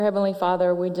Heavenly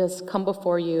Father, we just come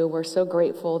before you. We're so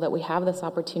grateful that we have this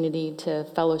opportunity to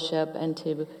fellowship and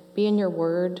to be in your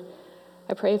word.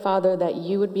 I pray, Father, that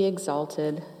you would be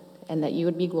exalted and that you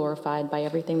would be glorified by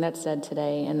everything that's said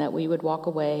today, and that we would walk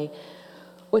away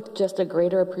with just a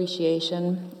greater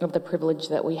appreciation of the privilege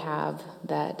that we have,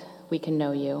 that we can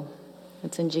know you.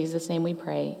 It's in Jesus' name we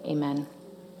pray. Amen.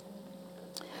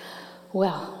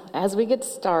 Well, as we get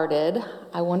started,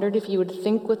 I wondered if you would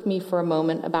think with me for a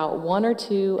moment about one or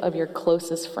two of your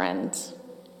closest friends.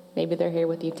 Maybe they're here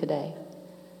with you today,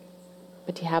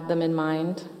 but you have them in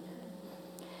mind.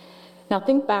 Now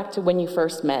think back to when you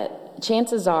first met.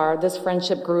 Chances are this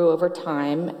friendship grew over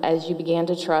time as you began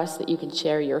to trust that you could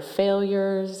share your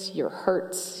failures, your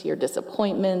hurts, your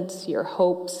disappointments, your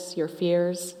hopes, your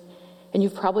fears. And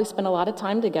you've probably spent a lot of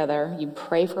time together. You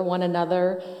pray for one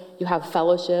another. You have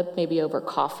fellowship, maybe over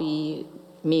coffee,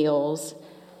 meals.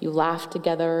 You laugh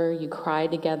together. You cry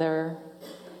together.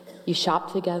 You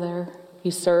shop together.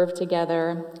 You serve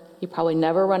together. You probably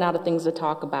never run out of things to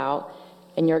talk about.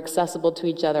 And you're accessible to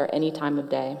each other any time of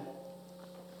day.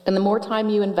 And the more time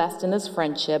you invest in this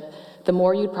friendship, the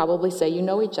more you'd probably say you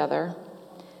know each other.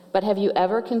 But have you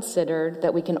ever considered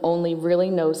that we can only really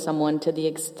know someone to the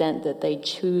extent that they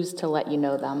choose to let you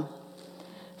know them?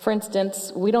 For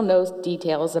instance, we don't know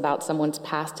details about someone's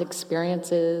past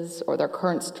experiences or their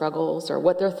current struggles or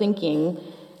what they're thinking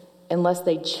unless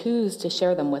they choose to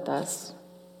share them with us.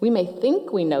 We may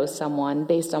think we know someone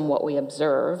based on what we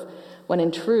observe, when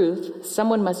in truth,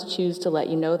 someone must choose to let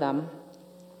you know them.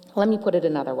 Let me put it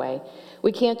another way.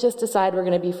 We can't just decide we're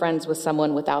going to be friends with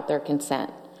someone without their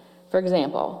consent. For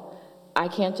example, I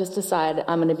can't just decide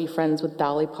I'm going to be friends with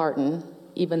Dolly Parton,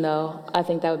 even though I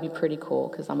think that would be pretty cool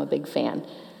because I'm a big fan.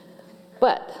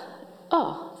 But,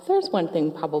 there's one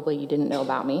thing probably you didn't know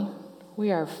about me.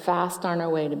 We are fast on our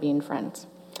way to being friends.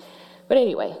 But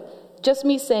anyway, just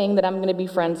me saying that I'm going to be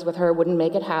friends with her wouldn't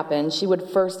make it happen. She would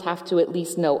first have to at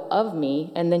least know of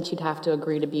me, and then she'd have to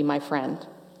agree to be my friend.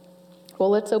 Well,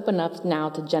 let's open up now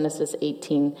to Genesis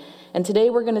 18. And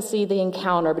today we're going to see the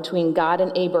encounter between God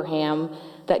and Abraham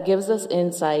that gives us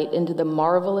insight into the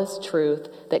marvelous truth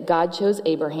that God chose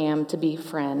Abraham to be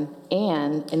friend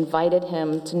and invited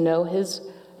him to know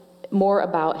more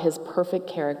about his perfect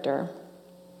character.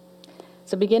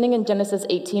 So beginning in Genesis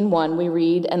 18:1, we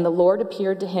read, "And the Lord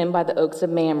appeared to him by the oaks of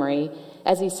Mamre,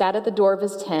 as he sat at the door of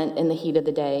his tent in the heat of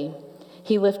the day.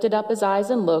 He lifted up his eyes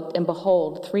and looked, and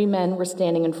behold, 3 men were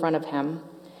standing in front of him.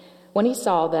 When he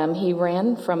saw them, he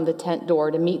ran from the tent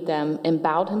door to meet them and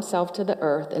bowed himself to the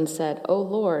earth and said, 'O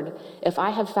Lord, if I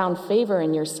have found favor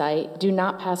in your sight, do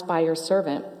not pass by your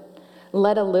servant.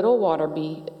 Let a little water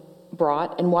be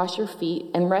brought and wash your feet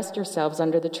and rest yourselves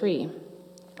under the tree,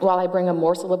 while I bring a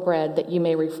morsel of bread that you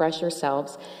may refresh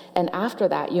yourselves, and after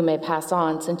that you may pass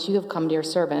on, since you have come to your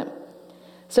servant.'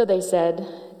 So they said,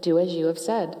 'Do as you have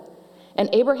said.' And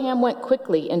Abraham went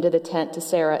quickly into the tent to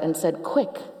Sarah and said,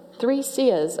 'Quick, 3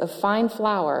 seahs of fine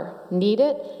flour, knead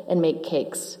it and make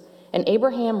cakes.' And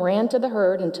Abraham ran to the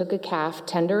herd and took a calf,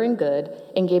 tender and good,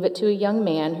 and gave it to a young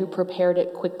man who prepared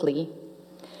it quickly.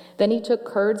 Then he took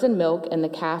curds and milk and the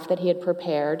calf that he had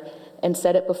prepared and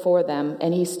set it before them,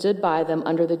 and he stood by them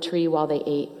under the tree while they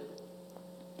ate.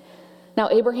 Now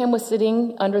Abraham was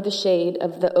sitting under the shade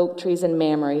of the oak trees in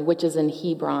Mamre, which is in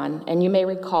Hebron. And you may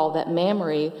recall that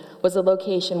Mamre was a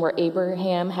location where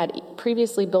Abraham had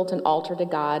previously built an altar to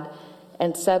God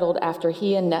and settled after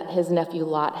he and his nephew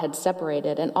Lot had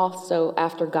separated, and also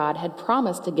after God had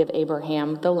promised to give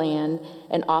Abraham the land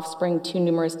and offspring too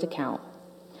numerous to count.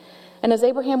 And as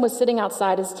Abraham was sitting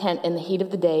outside his tent in the heat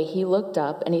of the day, he looked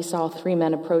up and he saw 3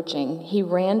 men approaching. He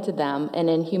ran to them, and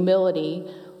in humility,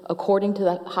 according to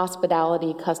the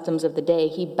hospitality customs of the day,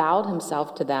 he bowed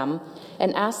himself to them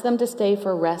and asked them to stay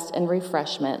for rest and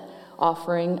refreshment,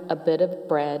 offering a bit of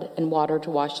bread and water to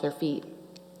wash their feet.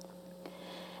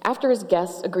 After his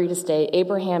guests agreed to stay,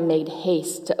 Abraham made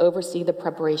haste to oversee the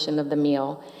preparation of the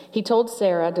meal. He told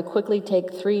Sarah to quickly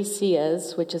take 3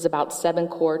 seahs, which is about 7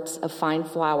 quarts of fine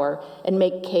flour, and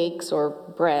make cakes or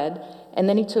bread, and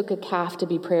then he took a calf to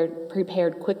be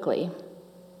prepared quickly.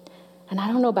 And I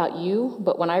don't know about you,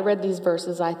 but when I read these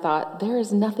verses, I thought, there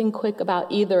is nothing quick about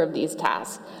either of these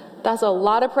tasks. That's a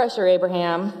lot of pressure,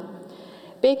 Abraham.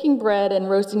 Baking bread and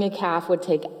roasting a calf would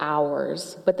take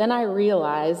hours. But then I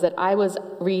realized that I was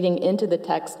reading into the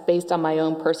text based on my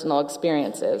own personal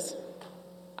experiences.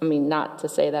 I mean, not to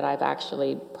say that I've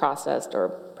actually processed or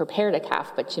prepared a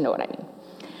calf, but you know what I mean.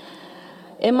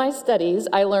 In my studies,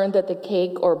 I learned that the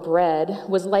cake or bread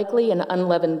was likely an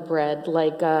unleavened bread,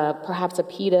 like perhaps a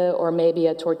pita or maybe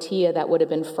a tortilla that would have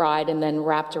been fried and then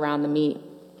wrapped around the meat.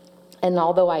 And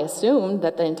although I assumed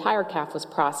that the entire calf was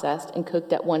processed and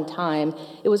cooked at one time,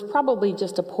 it was probably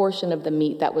just a portion of the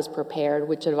meat that was prepared,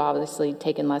 which would have obviously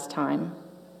taken less time.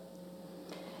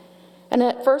 And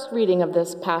at first reading of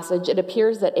this passage, it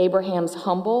appears that Abraham's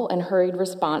humble and hurried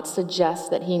response suggests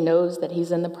that he knows that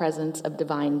he's in the presence of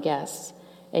divine guests.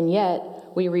 And yet,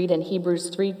 we read in Hebrews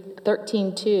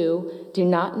 13:2, "Do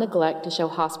not neglect to show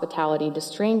hospitality to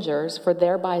strangers, for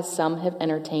thereby some have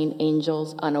entertained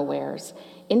angels unawares,"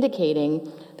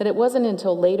 indicating that it wasn't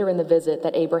until later in the visit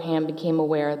that Abraham became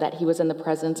aware that he was in the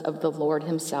presence of the Lord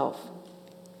himself.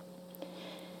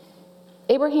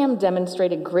 Abraham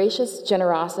demonstrated gracious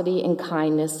generosity and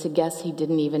kindness to guests he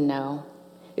didn't even know.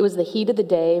 It was the heat of the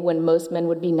day when most men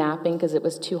would be napping because it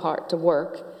was too hot to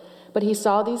work, but he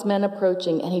saw these men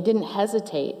approaching and he didn't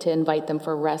hesitate to invite them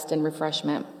for rest and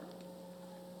refreshment.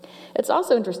 It's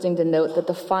also interesting to note that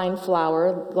the fine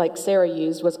flour, like Sarah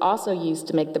used, was also used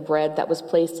to make the bread that was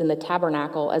placed in the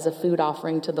tabernacle as a food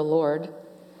offering to the Lord.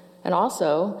 And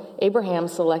also, Abraham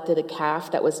selected a calf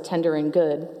that was tender and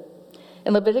good.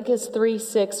 In Leviticus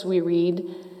 3:6, we read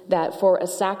that for a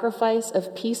sacrifice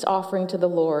of peace offering to the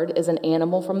Lord is an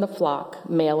animal from the flock,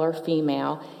 male or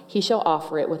female, he shall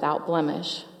offer it without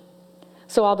blemish.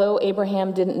 So although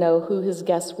Abraham didn't know who his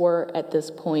guests were at this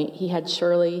point, he had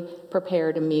surely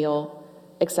prepared a meal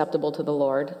acceptable to the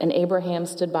Lord, and Abraham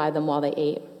stood by them while they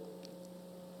ate.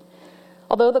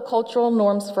 Although the cultural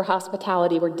norms for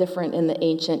hospitality were different in the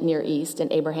ancient Near East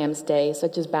in Abraham's day,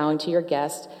 such as bowing to your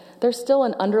guest, there's still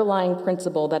an underlying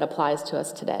principle that applies to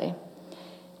us today.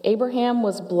 Abraham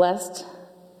was blessed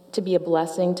to be a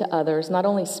blessing to others, not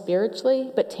only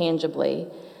spiritually, but tangibly.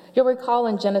 You'll recall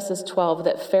in Genesis 12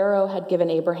 that Pharaoh had given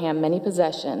Abraham many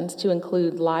possessions, to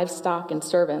include livestock and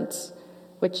servants,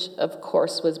 which of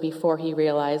course was before he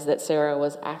realized that Sarah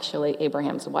was actually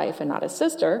Abraham's wife and not his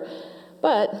sister.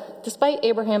 But despite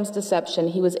Abraham's deception,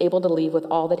 he was able to leave with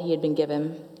all that he had been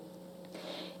given.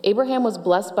 Abraham was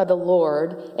blessed by the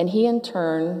Lord, and he in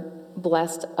turn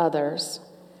blessed others.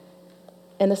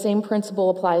 And the same principle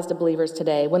applies to believers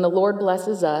today. When the Lord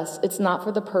blesses us, it's not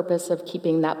for the purpose of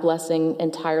keeping that blessing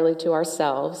entirely to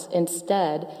ourselves.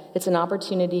 Instead, it's an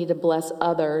opportunity to bless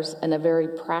others in a very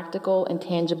practical and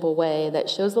tangible way that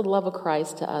shows the love of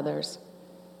Christ to others.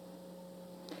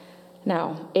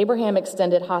 Now, Abraham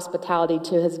extended hospitality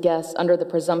to his guests under the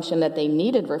presumption that they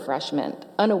needed refreshment,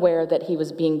 unaware that he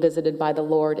was being visited by the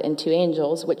Lord and two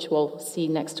angels, which we'll see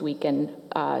next week in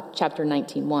chapter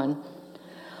 19:1.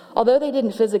 Although they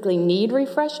didn't physically need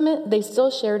refreshment, they still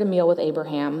shared a meal with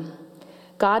Abraham.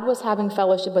 God was having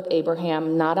fellowship with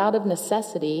Abraham not out of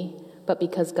necessity, but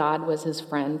because God was his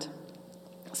friend.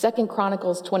 2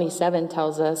 Chronicles 27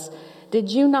 tells us,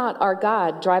 "Did you not, our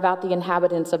God, drive out the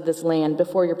inhabitants of this land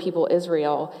before your people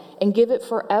Israel and give it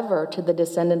forever to the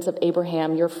descendants of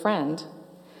Abraham, your friend?"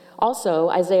 Also,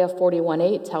 Isaiah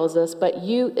 41:8 tells us, "But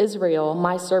you, Israel,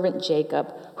 my servant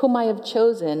Jacob, whom I have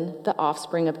chosen, the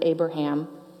offspring of Abraham,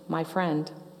 my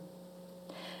friend."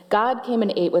 God came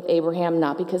and ate with Abraham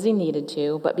not because he needed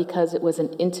to, but because it was an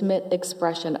intimate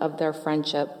expression of their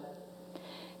friendship.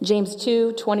 James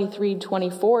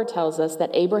 2:23-24 tells us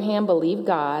that Abraham believed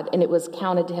God, and it was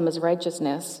counted to him as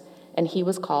righteousness, and he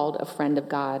was called a friend of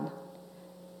God.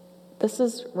 This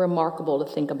is remarkable to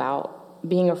think about,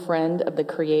 being a friend of the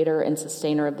creator and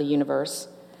sustainer of the universe.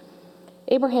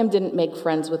 Abraham didn't make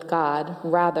friends with God.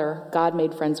 Rather, God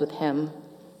made friends with him.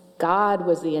 God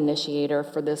was the initiator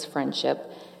for this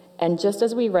friendship. And just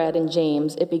as we read in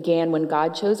James, it began when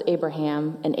God chose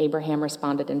Abraham, and Abraham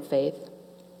responded in faith.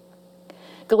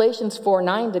 Galatians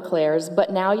 4:9 declares,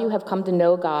 "But now you have come to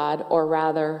know God, or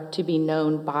rather, to be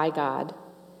known by God."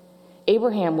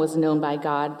 Abraham was known by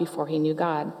God before he knew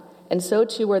God. And so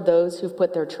too are those who've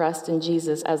put their trust in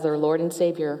Jesus as their Lord and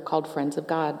Savior, called friends of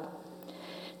God.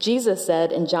 Jesus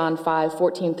said in John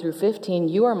 5:14-15,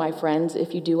 "You are my friends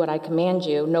if you do what I command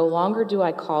you. No longer do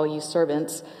I call you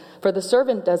servants, for the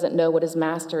servant doesn't know what his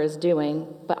master is doing,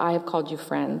 but I have called you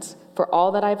friends. For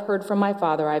all that I've heard from my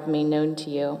Father I've made known to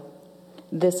you.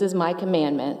 This is my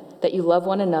commandment, that you love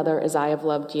one another as I have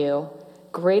loved you.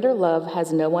 Greater love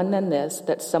has no one than this,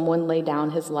 that someone lay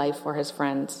down his life for his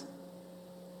friends."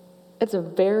 It's a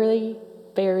very,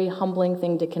 very humbling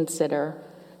thing to consider,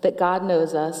 that God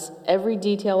knows us, every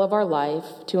detail of our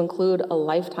life, to include a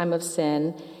lifetime of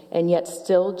sin, and yet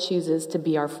still chooses to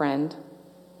be our friend.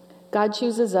 God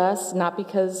chooses us not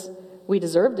because we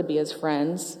deserve to be his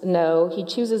friends. No, he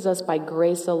chooses us by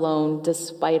grace alone,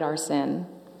 despite our sin.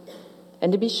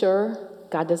 And to be sure,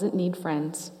 God doesn't need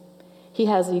friends. He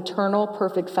has eternal,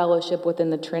 perfect fellowship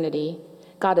within the Trinity.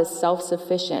 God is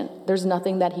self-sufficient. There's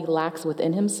nothing that he lacks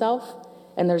within himself,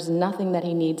 and there's nothing that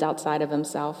he needs outside of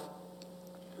himself.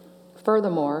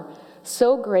 Furthermore,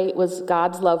 so great was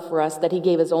God's love for us that he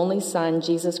gave his only Son,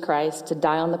 Jesus Christ, to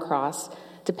die on the cross,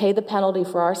 to pay the penalty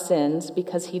for our sins,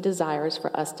 because he desires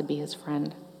for us to be his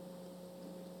friend.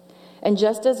 And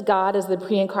just as God, as the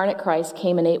pre-incarnate Christ,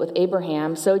 came and ate with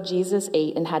Abraham, so Jesus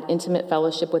ate and had intimate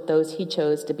fellowship with those he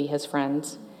chose to be his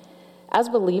friends. As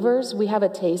believers, we have a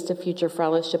taste of future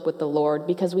fellowship with the Lord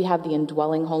because we have the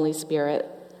indwelling Holy Spirit.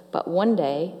 But one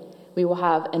day, we will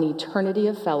have an eternity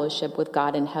of fellowship with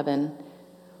God in heaven.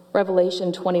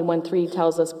 Revelation 21:3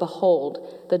 tells us, "Behold,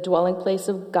 the dwelling place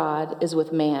of God is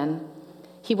with man.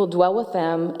 He will dwell with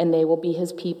them, and they will be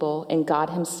his people, and God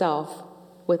himself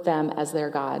with them as their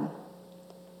God."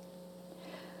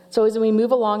 So as we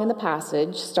move along in the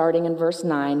passage, starting in verse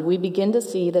 9, we begin to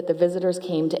see that the visitors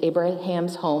came to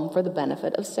Abraham's home for the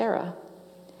benefit of Sarah.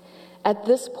 At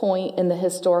this point in the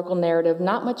historical narrative,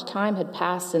 not much time had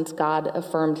passed since God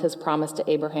affirmed his promise to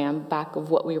Abraham, back of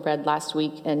what we read last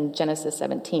week in Genesis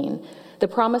 17, the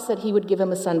promise that he would give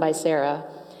him a son by Sarah.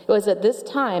 It was at this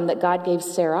time that God gave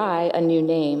Sarai a new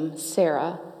name,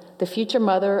 Sarah, the future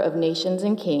mother of nations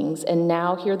and kings, and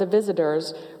now here the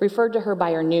visitors referred to her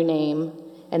by her new name,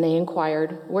 and they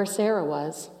inquired where Sarah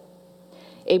was.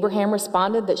 Abraham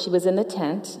responded that she was in the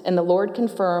tent, and the Lord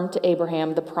confirmed to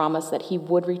Abraham the promise that he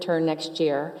would return next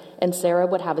year, and Sarah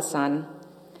would have a son.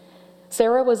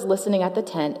 Sarah was listening at the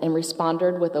tent and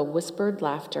responded with a whispered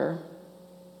laughter.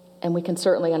 And we can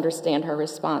certainly understand her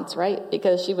response, right?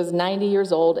 Because she was 90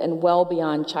 years old and well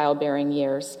beyond childbearing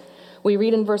years. We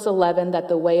read in verse 11 that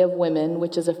the way of women,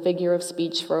 which is a figure of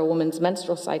speech for a woman's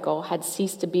menstrual cycle, had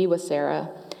ceased to be with Sarah.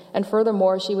 And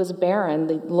furthermore, she was barren.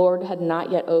 The Lord had not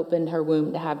yet opened her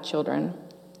womb to have children.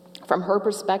 From her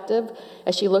perspective,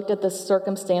 as she looked at the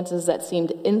circumstances that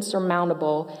seemed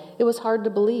insurmountable, it was hard to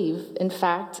believe. In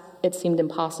fact, it seemed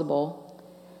impossible.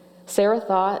 Sarah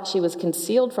thought she was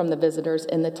concealed from the visitors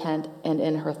in the tent and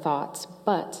in her thoughts.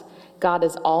 But God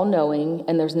is all-knowing,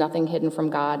 and there's nothing hidden from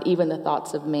God, even the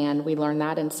thoughts of man. We learn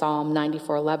that in Psalm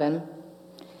 94:11.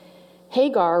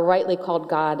 Hagar rightly called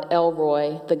God El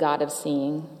Roi, the God of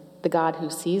seeing. The God who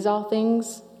sees all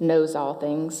things, knows all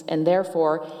things, and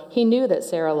therefore he knew that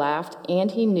Sarah laughed,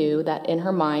 and he knew that in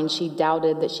her mind she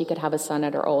doubted that she could have a son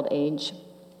at her old age.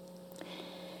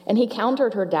 And he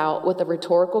countered her doubt with a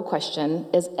rhetorical question,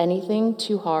 is anything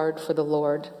too hard for the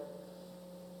Lord?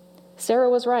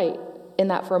 Sarah was right in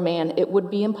that for a man it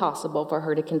would be impossible for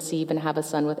her to conceive and have a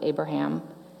son with Abraham.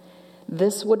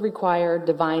 This would require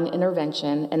divine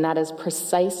intervention, and that is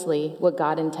precisely what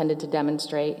God intended to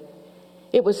demonstrate.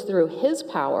 It was through his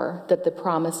power that the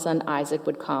promised son Isaac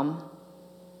would come.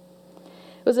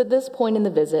 It was at this point in the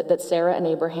visit that Sarah and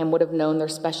Abraham would have known their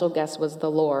special guest was the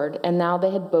Lord, and now they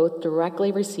had both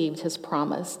directly received his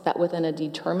promise that within a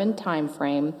determined time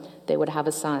frame they would have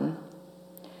a son.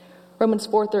 Romans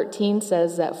 4:13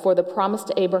 says that for the promise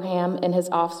to Abraham and his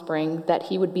offspring that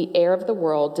he would be heir of the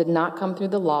world did not come through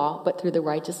the law, but through the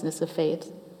righteousness of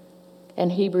faith.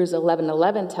 And Hebrews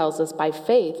 11:11 tells us by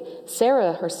faith,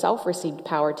 Sarah herself received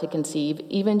power to conceive,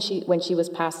 even when she was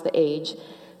past the age,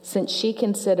 since she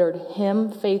considered him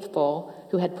faithful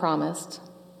who had promised.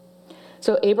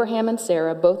 So Abraham and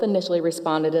Sarah both initially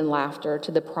responded in laughter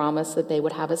to the promise that they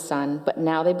would have a son, but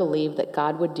now they believed that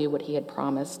God would do what he had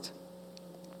promised.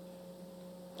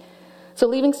 So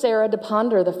leaving Sarah to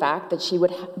ponder the fact that she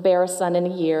would bear a son in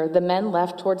a year, the men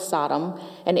left towards Sodom,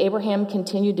 and Abraham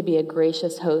continued to be a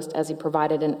gracious host as he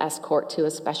provided an escort to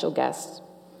his special guests.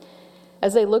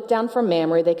 As they looked down from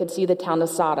Mamre, they could see the town of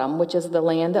Sodom, which is the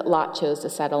land that Lot chose to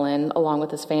settle in along with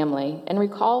his family. And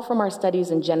recall from our studies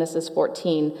in Genesis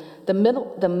 14, the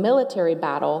military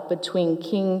battle between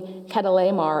King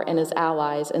Chedorlaomer and his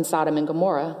allies in Sodom and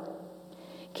Gomorrah.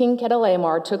 King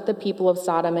Chedorlaomer took the people of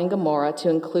Sodom and Gomorrah to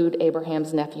include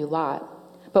Abraham's nephew Lot.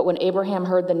 But when Abraham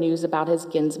heard the news about his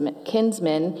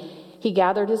kinsmen, he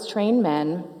gathered his trained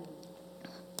men,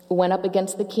 went up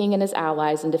against the king and his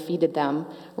allies and defeated them,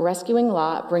 rescuing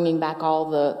Lot, bringing back all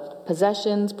the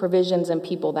possessions, provisions, and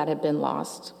people that had been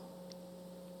lost.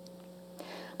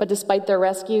 But despite their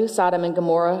rescue, Sodom and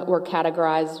Gomorrah were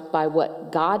categorized by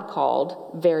what God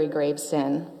called very grave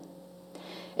sin.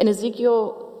 In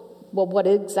Ezekiel, well, what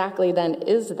exactly then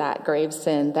is that grave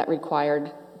sin that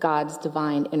required God's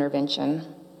divine intervention?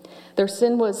 Their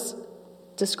sin was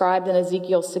described in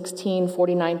Ezekiel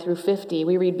 16:49 through 50.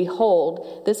 We read,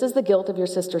 "Behold, this is the guilt of your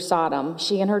sister Sodom.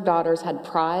 She and her daughters had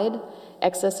pride,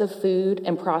 excess of food,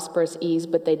 and prosperous ease,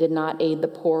 but they did not aid the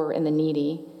poor and the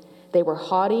needy. They were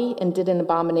haughty and did an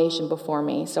abomination before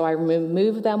me, so I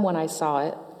removed them when I saw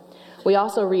it." We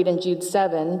also read in Jude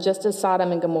 7, just as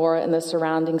Sodom and Gomorrah and the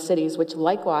surrounding cities, which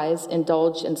likewise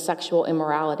indulged in sexual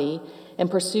immorality, and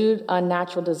pursued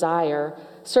unnatural desire,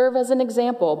 serve as an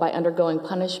example by undergoing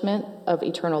punishment of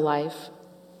eternal life.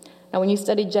 Now, when you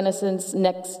study Genesis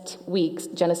next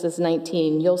week, Genesis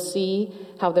 19, you'll see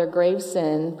how their grave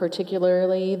sin,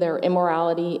 particularly their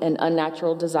immorality and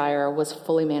unnatural desire, was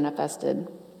fully manifested.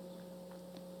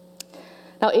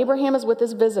 Now, Abraham is with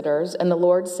his visitors, and the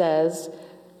Lord says,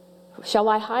 "Shall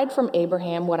I hide from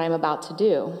Abraham what I am about to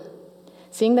do?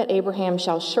 Seeing that Abraham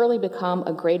shall surely become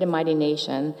a great and mighty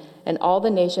nation, and all the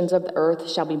nations of the earth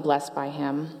shall be blessed by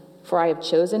him. For I have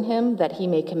chosen him that he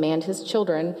may command his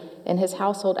children and his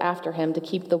household after him to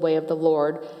keep the way of the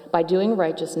Lord by doing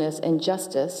righteousness and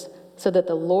justice, so that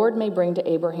the Lord may bring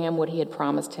to Abraham what he had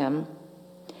promised him."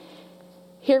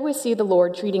 Here we see the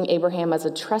Lord treating Abraham as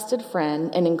a trusted friend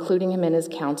and including him in his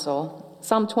counsel.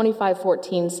 Psalm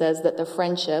 25:14 says that the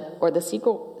friendship or the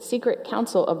secret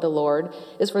counsel of the Lord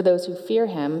is for those who fear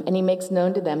him, and he makes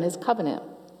known to them his covenant.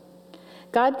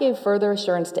 God gave further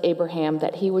assurance to Abraham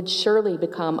that he would surely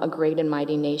become a great and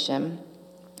mighty nation.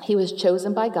 He was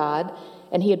chosen by God,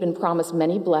 and he had been promised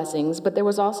many blessings, but there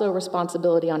was also a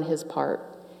responsibility on his part.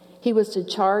 He was to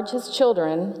charge his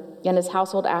children and his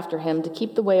household after him to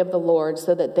keep the way of the Lord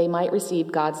so that they might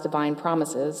receive God's divine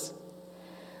promises.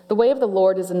 The way of the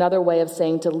Lord is another way of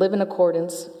saying to live in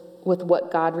accordance with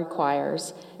what God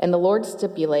requires, and the Lord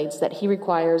stipulates that he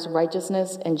requires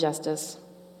righteousness and justice.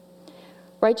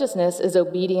 Righteousness is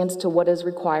obedience to what is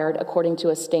required according to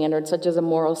a standard, such as a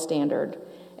moral standard.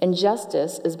 And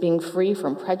justice is being free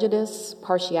from prejudice,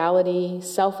 partiality,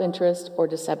 self-interest, or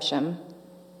deception.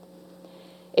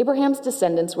 Abraham's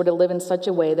descendants were to live in such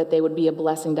a way that they would be a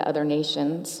blessing to other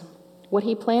nations. What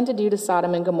he planned to do to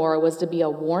Sodom and Gomorrah was to be a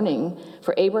warning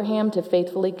for Abraham to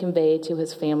faithfully convey to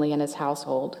his family and his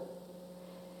household.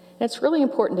 And it's really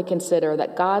important to consider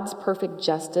that God's perfect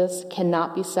justice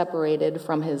cannot be separated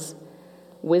from his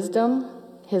wisdom,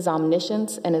 his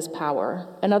omniscience, and his power.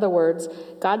 In other words,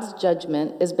 God's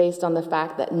judgment is based on the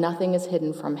fact that nothing is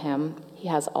hidden from him. He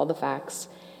has all the facts,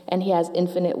 and he has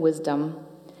infinite wisdom,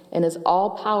 and is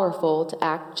all-powerful to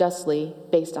act justly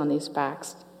based on these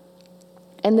facts.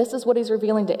 And this is what he's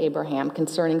revealing to Abraham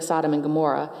concerning Sodom and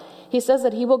Gomorrah. He says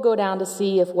that he will go down to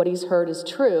see if what he's heard is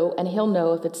true, and he'll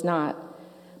know if it's not.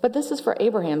 But this is for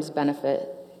Abraham's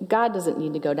benefit. God doesn't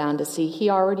need to go down to see. He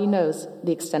already knows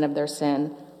the extent of their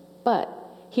sin. But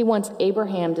he wants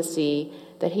Abraham to see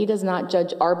that he does not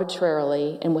judge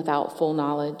arbitrarily and without full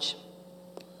knowledge.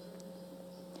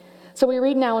 So we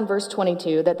read now in verse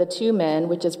 22 that the two men,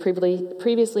 which is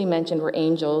previously mentioned were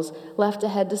angels, left to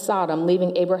head to Sodom,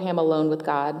 leaving Abraham alone with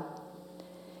God.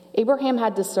 Abraham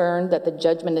had discerned that the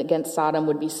judgment against Sodom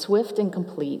would be swift and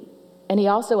complete, and he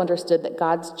also understood that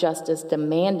God's justice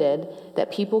demanded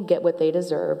that people get what they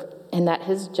deserve and that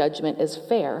his judgment is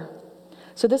fair.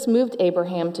 So this moved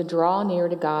Abraham to draw near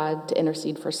to God to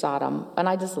intercede for Sodom. And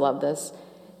I just love this.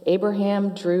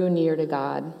 Abraham drew near to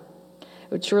God,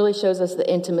 which really shows us the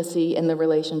intimacy in the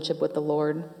relationship with the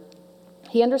Lord.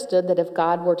 He understood that if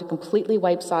God were to completely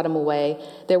wipe Sodom away,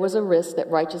 there was a risk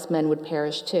that righteous men would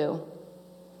perish too.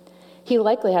 He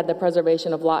likely had the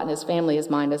preservation of Lot and his family in his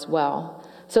mind as well.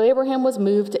 So Abraham was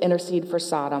moved to intercede for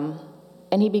Sodom,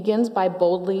 and he begins by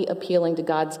boldly appealing to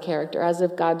God's character as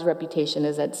if God's reputation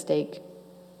is at stake.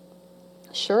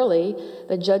 Surely,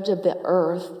 the judge of the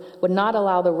earth would not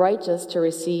allow the righteous to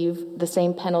receive the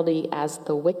same penalty as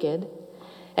the wicked,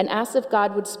 and asked if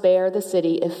God would spare the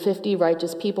city if 50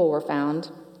 righteous people were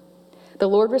found. The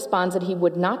Lord responds that he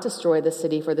would not destroy the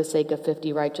city for the sake of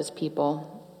 50 righteous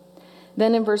people.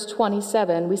 Then in verse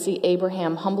 27, we see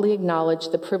Abraham humbly acknowledge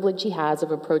the privilege he has of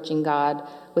approaching God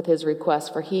with his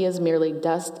request, for he is merely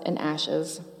dust and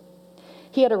ashes.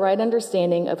 He had a right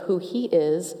understanding of who he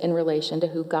is in relation to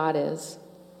who God is.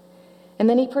 And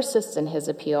then he persists in his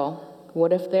appeal.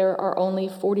 What if there are only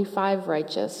 45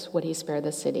 righteous? Would he spare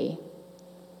the city?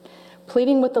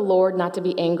 Pleading with the Lord not to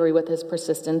be angry with his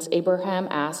persistence, Abraham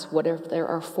asks, what if there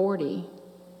are 40,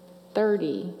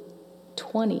 30,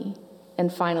 20,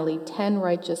 and finally 10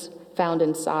 righteous found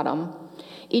in Sodom?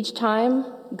 Each time,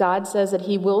 God says that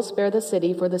he will spare the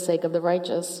city for the sake of the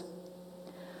righteous.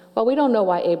 Well, we don't know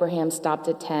why Abraham stopped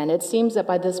at 10. It seems that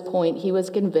by this point, he was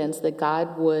convinced that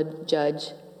God would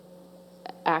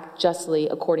act justly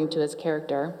according to his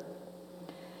character.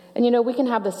 And we can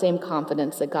have the same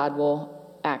confidence that God will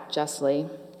act justly.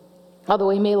 Although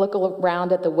we may look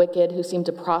around at the wicked who seem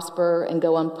to prosper and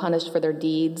go unpunished for their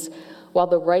deeds, while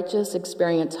the righteous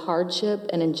experience hardship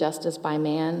and injustice by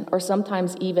man, or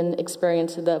sometimes even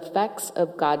experience the effects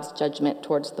of God's judgment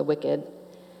towards the wicked,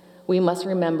 we must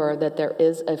remember that there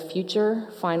is a future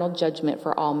final judgment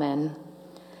for all men.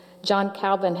 John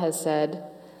Calvin has said,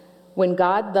 When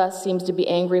God thus seems to be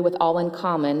angry with all in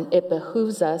common, it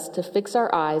behooves us to fix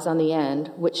our eyes on the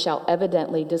end, which shall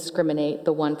evidently discriminate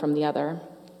the one from the other."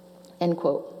 End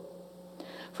quote.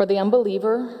 For the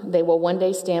unbeliever, they will one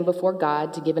day stand before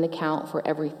God to give an account for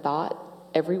every thought,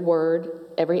 every word,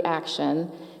 every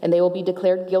action, and they will be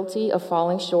declared guilty of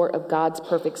falling short of God's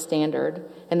perfect standard,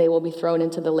 and they will be thrown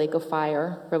into the lake of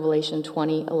fire, Revelation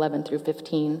 20:11 through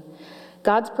 15.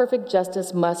 God's perfect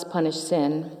justice must punish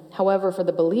sin. However, for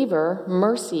the believer,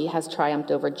 mercy has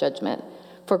triumphed over judgment.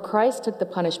 For Christ took the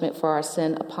punishment for our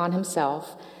sin upon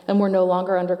himself, and we're no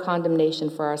longer under condemnation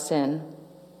for our sin.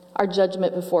 Our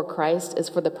judgment before Christ is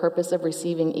for the purpose of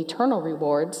receiving eternal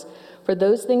rewards for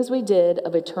those things we did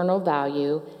of eternal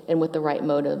value and with the right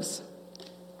motives.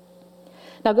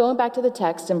 Now, going back to the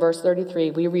text in verse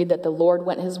 33, we read that the Lord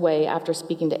went his way after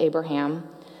speaking to Abraham.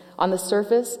 On the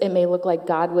surface, it may look like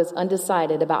God was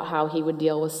undecided about how he would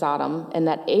deal with Sodom and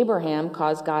that Abraham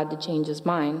caused God to change his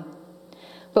mind.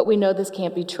 But we know this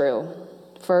can't be true.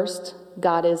 First,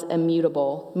 God is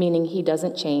immutable, meaning he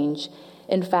doesn't change.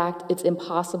 In fact, it's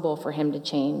impossible for him to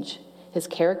change. His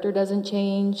character doesn't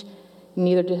change,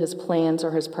 neither do his plans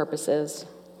or his purposes.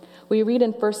 We read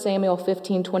in 1 Samuel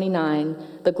 15:29,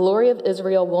 "The glory of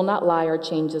Israel will not lie or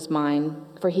change his mind,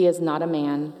 for he is not a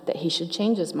man that he should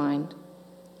change his mind."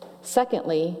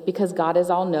 Secondly, because God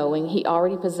is all-knowing, he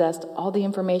already possessed all the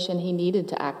information he needed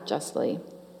to act justly.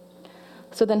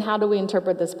 So then how do we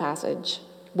interpret this passage?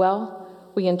 Well,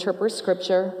 we interpret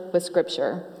Scripture with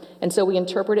Scripture. And so we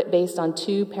interpret it based on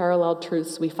two parallel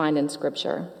truths we find in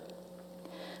Scripture.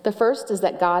 The first is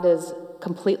that God is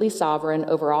completely sovereign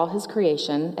over all his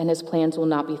creation, and his plans will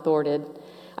not be thwarted.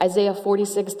 Isaiah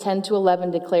 46:10-11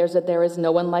 declares that there is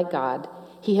no one like God.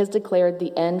 He has declared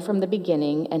the end from the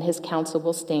beginning, and his counsel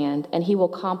will stand, and he will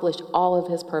accomplish all of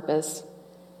his purpose.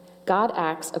 God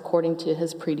acts according to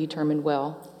his predetermined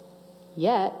will.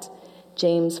 Yet,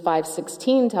 James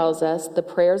 5:16 tells us the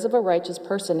prayers of a righteous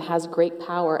person has great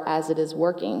power as it is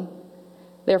working.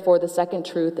 Therefore, the second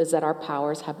truth is that our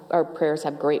prayers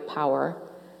have great power.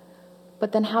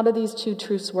 But then how do these two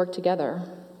truths work together?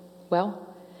 Well,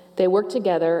 they work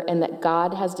together in that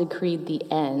God has decreed the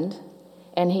end,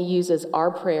 and he uses our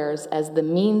prayers as the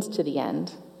means to the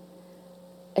end.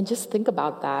 And just think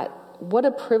about that. What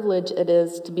a privilege it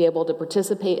is to be able to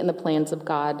participate in the plans of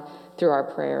God through our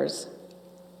prayers.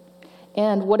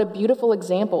 And what a beautiful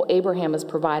example Abraham has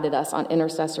provided us on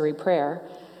intercessory prayer.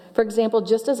 For example,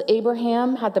 just as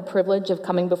Abraham had the privilege of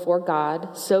coming before God,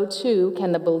 so too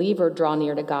can the believer draw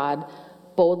near to God,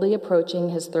 boldly approaching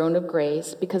his throne of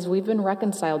grace because we've been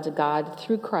reconciled to God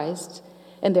through Christ,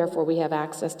 and therefore we have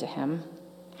access to him.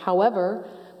 However,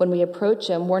 when we approach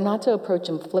him, we're not to approach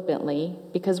him flippantly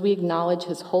because we acknowledge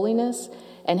his holiness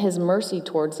and his mercy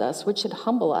towards us, which should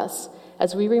humble us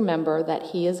as we remember that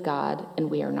he is God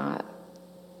and we are not.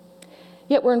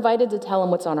 Yet we're invited to tell him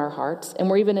what's on our hearts, and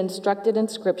we're even instructed in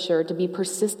Scripture to be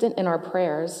persistent in our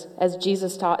prayers, as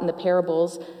Jesus taught in the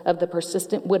parables of the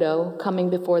persistent widow coming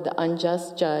before the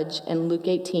unjust judge in Luke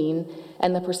 18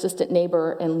 and the persistent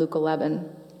neighbor in Luke 11.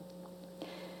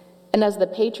 And as the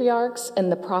patriarchs and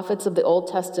the prophets of the Old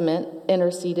Testament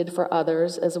interceded for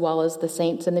others, as well as the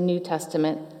saints in the New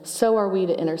Testament, so are we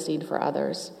to intercede for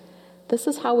others. This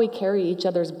is how we carry each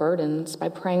other's burdens, by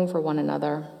praying for one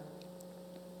another.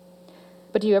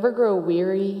 But do you ever grow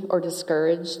weary or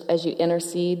discouraged as you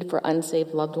intercede for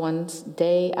unsaved loved ones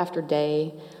day after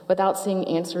day without seeing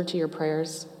answer to your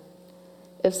prayers?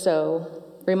 If so,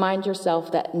 remind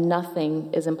yourself that nothing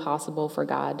is impossible for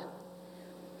God.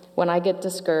 When I get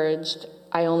discouraged,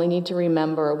 I only need to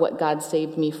remember what God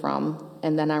saved me from,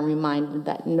 and then I'm reminded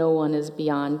that no one is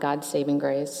beyond God's saving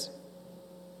grace.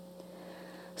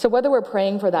 So whether we're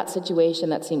praying for that situation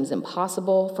that seems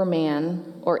impossible for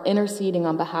man or interceding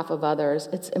on behalf of others,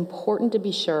 it's important to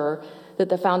be sure that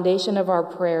the foundation of our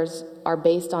prayers are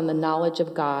based on the knowledge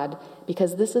of God,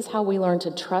 because this is how we learn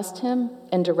to trust him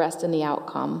and to rest in the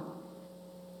outcome.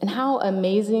 And how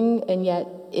amazing and yet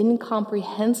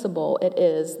incomprehensible it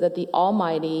is that the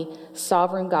almighty,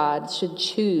 sovereign God should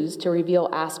choose to reveal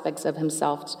aspects of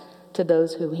himself to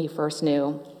those whom he first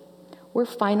knew. We're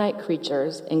finite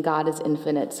creatures, and God is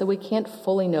infinite, so we can't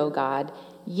fully know God.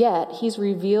 Yet, he's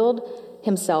revealed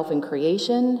himself in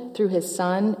creation, through his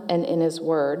Son, and in his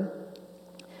Word.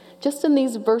 Just in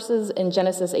these verses in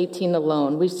Genesis 18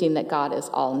 alone, we've seen that God is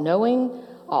all-knowing,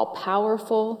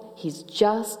 all-powerful, he's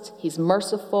just, he's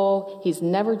merciful, he's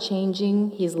never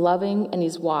changing, he's loving, and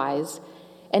he's wise.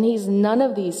 And he's none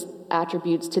of these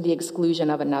attributes to the exclusion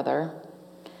of another.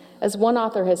 As one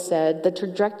author has said, the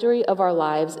trajectory of our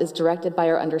lives is directed by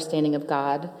our understanding of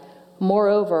God.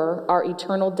 Moreover, our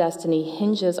eternal destiny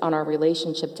hinges on our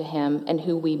relationship to him and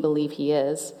who we believe he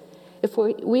is. If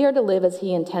we are to live as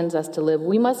he intends us to live,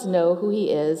 we must know who he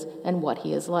is and what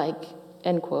he is like."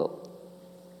 End quote.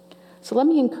 So let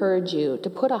me encourage you to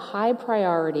put a high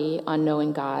priority on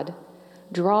knowing God.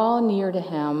 Draw near to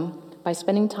him by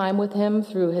spending time with him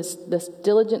through this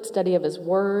diligent study of his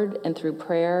word and through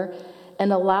prayer,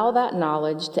 and allow that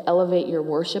knowledge to elevate your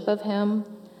worship of him,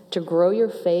 to grow your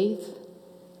faith,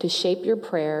 to shape your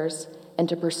prayers, and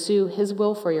to pursue his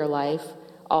will for your life,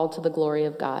 all to the glory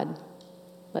of God.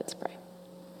 Let's pray.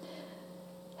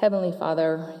 Heavenly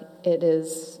Father, it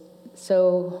is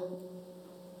so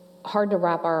hard to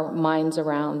wrap our minds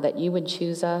around that you would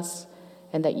choose us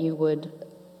and that you would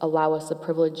allow us the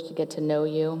privilege to get to know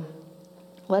you.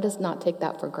 Let us not take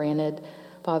that for granted.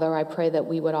 Father, I pray that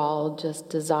we would all just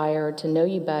desire to know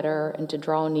you better and to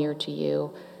draw near to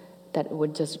you, that it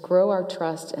would just grow our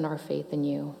trust and our faith in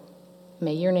you.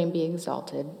 May your name be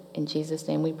exalted. In Jesus'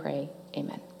 name we pray.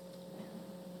 Amen.